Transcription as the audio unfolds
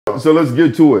So let's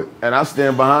get to it. And I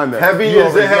stand behind that. Heavy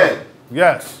is the head.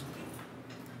 Yes.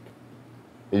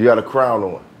 You got a crown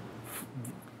on.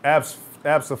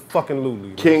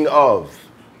 Abso-fucking-lutely. King of.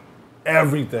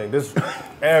 Everything.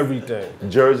 Everything.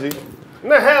 Jersey.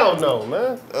 No, hell no,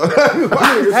 man.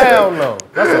 Hell no.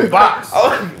 That's a box.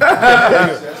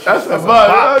 That's a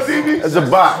box. That's a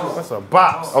box. That's a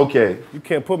box. Okay. You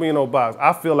can't put me in no box.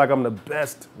 I feel like I'm the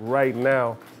best right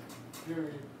now.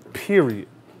 Period.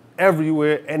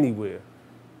 Everywhere, anywhere.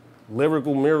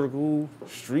 Lyrical, miracle,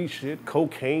 street shit,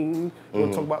 cocaine. You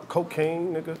wanna talk about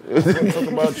cocaine, nigga? You wanna talk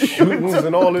about shootings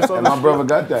and all this other shit? My brother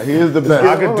got that. He is the best.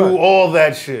 I could do all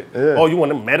that shit. Yeah. Oh, you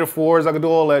want the metaphors? I could do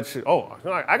all that shit. Oh,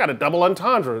 I got a double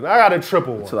entendre. I got a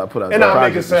triple one. Until I put out and that I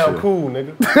make it project sound shit. cool,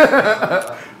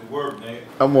 nigga. Work, nigga.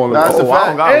 I'm on the That's a I fact.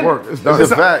 don't gotta And work. It's done.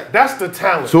 it's a fact. That's the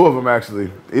talent. Two of them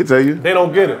actually. He'll tell you. They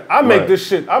don't get it. I make Right. this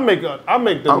shit. I make the I'm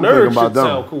nerd thinking about shit them.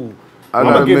 sound cool. I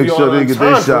I'ma gotta give make you sure all they get their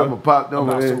entendre shot. I'm gonna pop them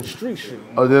about in. some street shit.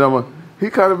 Oh, then he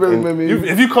kind of really made me.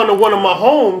 If you come to one of my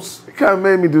homes, He kind of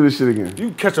made me do this shit again.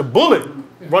 you catch a bullet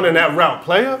running that route,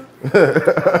 player. You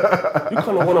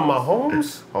come to one of my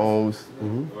homes. Holmes.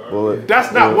 Bullet.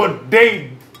 That's not what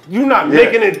they. You not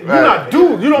making it. You not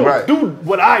do. You don't do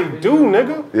what I do,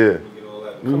 nigga. Yeah.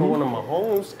 Come to one of my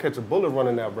homes, catch a bullet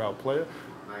running that route, player.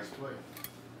 Nice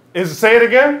play. Say it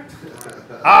again?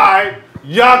 All right,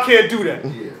 y'all can't do that.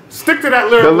 Stick to that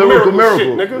lyrical miracle shit,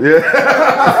 nigga.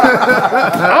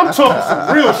 Yeah. I'm talking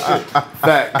some real shit.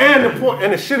 Fact.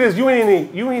 And the shit is, you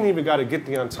ain't even got to get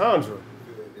the entendre.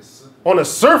 On the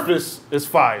surface, it's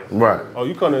fire. Right. Oh,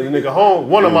 you come to your nigga home,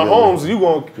 one of my homes, you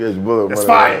gonna. Catch bullet. It's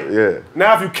fire. Yeah.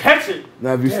 Now if you catch it.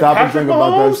 Now if you stop and think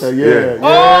about that shit,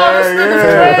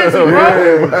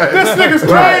 This nigga's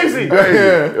crazy, bro. This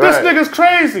nigga's crazy. This nigga's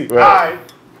crazy. All right,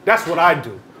 that's what I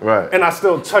do. Right. And I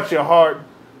still touch your heart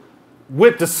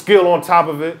with the skill on top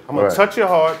of it. I'm gonna touch your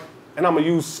heart, and I'm gonna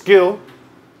use skill.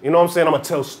 You know what I'm saying? I'm gonna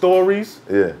tell stories.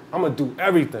 Yeah. I'm gonna do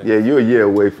everything. Yeah, you're a year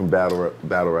away from battle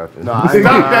rapping. Stop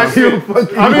that shit.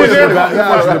 I mean, they're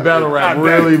pushing the battle rap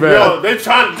really bad. Yo, they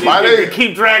trying to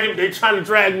keep dragging. They trying to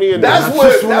drag me in. That's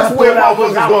where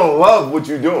motherfuckers gonna love what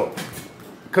you're doing.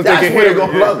 Because they can hear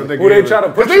me. Love it. Who they try to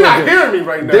push? They're not hearing me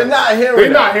right now. They're not hearing. They're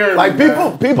not hearing like me.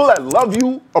 people that love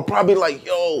you are probably like,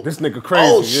 yo, This nigga crazy.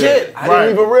 oh shit, I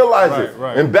didn't even realize it.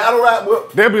 Right. In battle rap,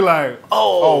 They'll be like,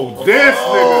 oh, this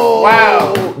nigga,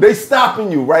 wow. They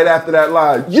stopping you right after that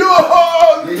line. Yo,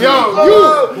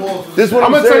 this is what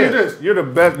I'm I'm gonna tell you saying. this. You're the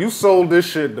best. You sold this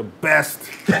shit the best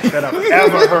that I've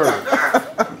ever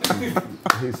heard.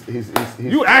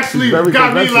 You actually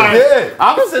got me like, Yeah,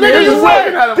 I was sitting here Nigga, just you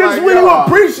looking at him This like, when you yo.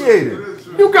 appreciate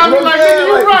it. You got me like, nigga,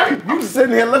 you right. You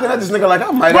sitting here looking at this nigga like I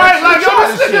might Right, like, actually yo, try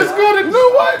this this shit. nigga's good. You know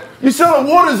what? You selling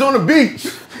waters on the beach.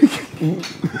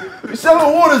 You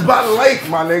selling waters by the lake,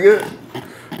 my nigga.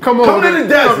 Come on. Come to the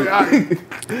desert.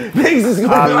 Niggas is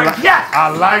gonna be like, yes, I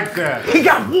like that. he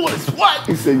got waters. What?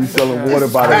 He said you selling water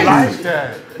by the I like beach.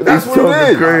 that. That's what it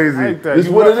is. Crazy. I like that. This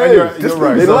is what it is. You're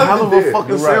right. They You're love hell it of a there.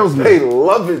 fucking salesman. They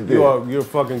love it there. You're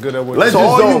fucking good at what Legends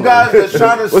you're over. All you guys that's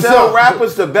trying to What's sell up?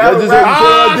 rappers to battle Legends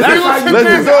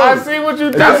rappers. over. I see what you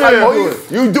did. That's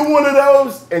like, you do one of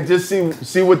those and just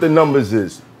see what the numbers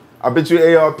is. I bet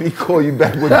you ARP call you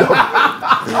back with doubles.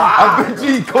 I bet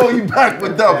you he call you back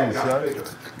with doubles.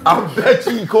 I bet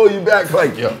you he call you back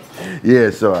like, yo.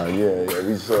 Yeah, sorry. Yeah,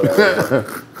 we saw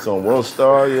that. So on World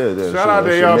Star, yeah. Shout out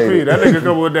to ARP. That nigga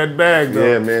come with that bag, though.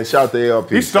 Yeah, man. Shout out to ARP.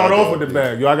 He start off with the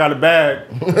bag. Yo, I got a bag.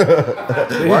 He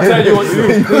tell you what you do.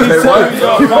 He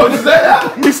tell you What you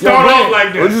say? He start off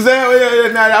like that. What you say? Yeah,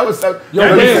 nah, that was something.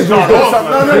 man, start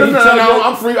off No,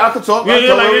 I'm free. I can talk.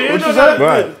 Yeah, like, What you say?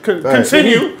 Right.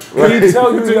 Continue. Did he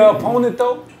tell you your opponent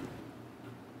though?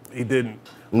 He didn't.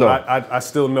 No. I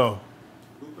still know.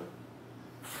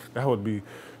 That would be.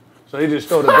 So he just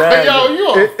throw the bag.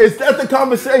 Is that the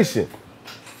conversation?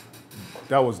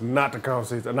 That was not the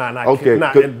conversation. Nah, Okay,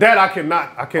 cannot. good. And that I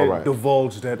cannot. I can't Alright.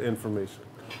 divulge that information.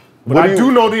 But What I do you-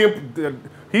 do know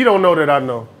he don't know that I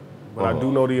know. But I do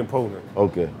know the opponent.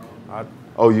 Okay.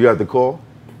 You got the call?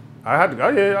 I had to. Oh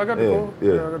yeah, I got the Yeah, call.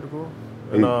 yeah. I got the call.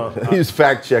 And He's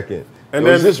fact checking. and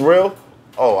Is then- this real?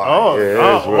 Oh, yeah,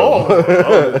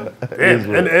 it is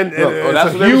real. Damn. And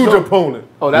that's it's what a they huge was talking- opponent.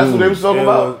 Oh, that's what they was talking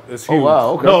about. It's Oh huge. wow,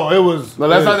 okay. No, it was. No,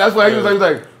 that's why he was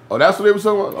like, oh, that's what they was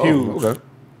talking about. Oh, Huge. okay.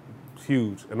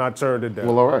 Huge, and I turned it down.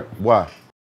 Well, all right. Why?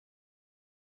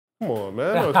 Come on,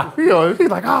 man. He's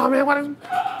like, oh man, what is?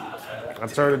 I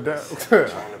turned it down.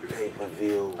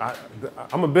 pay-per-view.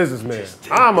 I'm a businessman.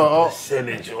 I'm a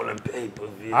Percentage on the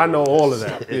pay-per-view. I know all of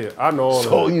that. Yeah, I know all of That's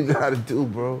that. all you gotta do,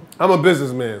 bro. I'm a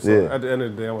businessman, so Yeah. at the end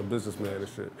of the day, I'm a businessman and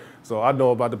shit. So I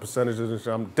know about the percentages and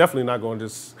shit. I'm definitely not going to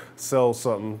just sell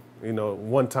something,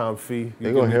 one-time fee.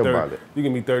 They gonna hear about it. You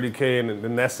give me 30K and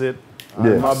then that's it.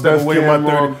 Yeah. My step away with my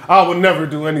 30. I would never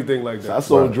do anything like that. I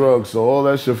sold drugs, so all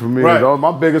that shit for me. Right.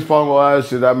 My biggest problem with all that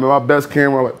shit, I mean, my best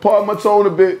camera, I'm like, pardon my tone a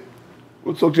bit.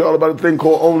 We'll talk to y'all about a thing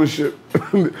called ownership.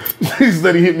 She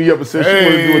said he hit me up and said she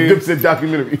wanted to do a Dipset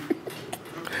documentary.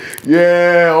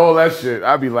 Yeah, all that shit.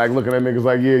 I be like looking at niggas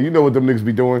like, yeah, you know what them niggas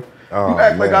be doing. Oh, You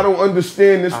act like man. I don't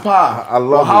understand this pie. I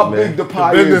love how it, man. big the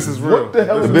pie business is real. What the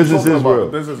hell The is business we is talking real.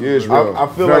 about? The business is Yeah, it's real. real. I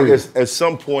feel Very. like at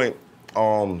some point,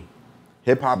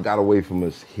 hip hop got away from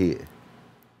us here,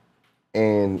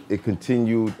 and it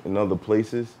continued in other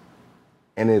places,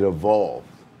 and it evolved,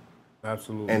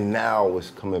 Absolutely. and now it's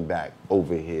coming back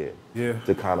over here Yeah.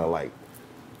 to kind of like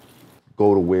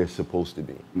go to where it's supposed to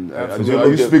be. Are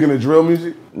you speaking of drill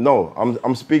music? No,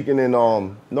 I'm speaking in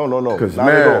no, 'Cause, not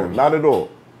at all, man, not at all.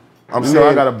 I'm You know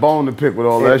I got a bone to pick with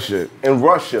all that shit. In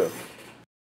Russia,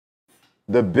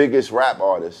 the biggest rap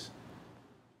artists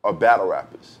are battle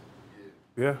rappers.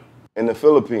 Yeah. In the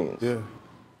Philippines, Yeah.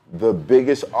 the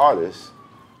biggest artists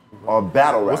are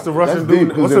battle rappers. What's the Russian That's deep, dude?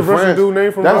 'cause What's in the Russian France- dude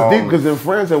name from? That's Russia? deep because in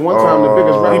France at one time the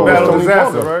biggest rapper He was battled Tony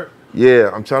Disaster, Parker. right? Yeah,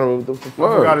 I'm trying to remember the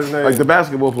I forgot his name. Like the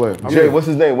basketball player. Jay, what's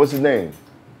his name? What's his name?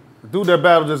 Dude that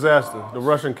battled Disaster, the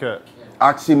Russian cat.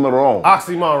 Oxymoron.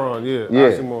 Oxymoron, yeah. Yeah,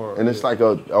 Oxymoron. and it's like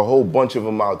a whole bunch of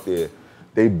them out there.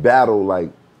 They battle like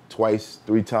twice,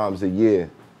 3 times a year,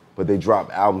 but they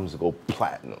drop albums that go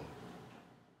platinum.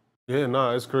 Yeah,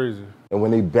 nah, it's crazy. And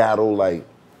when they battle, like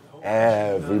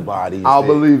everybody. I'll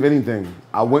believe anything.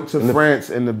 I went to France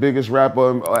and the biggest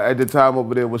rapper at the time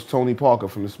over there was Tony Parker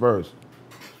from the Spurs.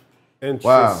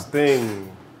 Interesting.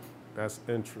 That's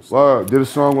interesting. Word. Did a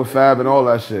song with Fab and all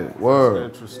that shit. Word.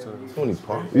 Interesting. Tony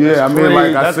Parker. Yeah, I mean, crazy.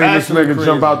 like, I That's seen this actually nigga crazy.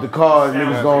 jump out the car and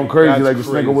niggas going crazy That's like this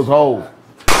crazy. nigga was Hov.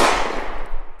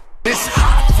 It's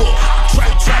Hoffa,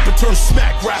 trapper turn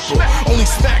smack rapper. Only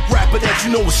smack rapper that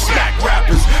you know is smack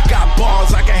rappers. Got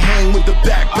bars I can hang with the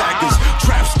backpackers.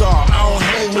 Trap star, I don't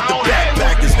hang with the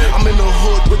backpackers. I'm in the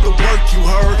hood with the work you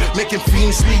heard. Making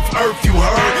fiends leave earth you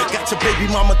heard. Got your baby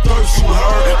mama thirst you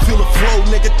heard. Feel the flow,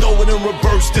 nigga, throw it in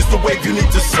reverse. This the wave you need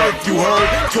to surf you heard.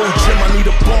 Told Jim I need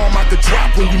a bomb I could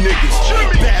drop on you niggas.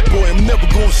 Bad boy, I'm never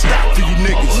gonna stop for you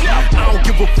niggas. I don't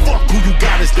give a fuck who you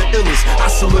got is the illest. I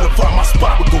solidify my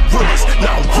spot with gorillas.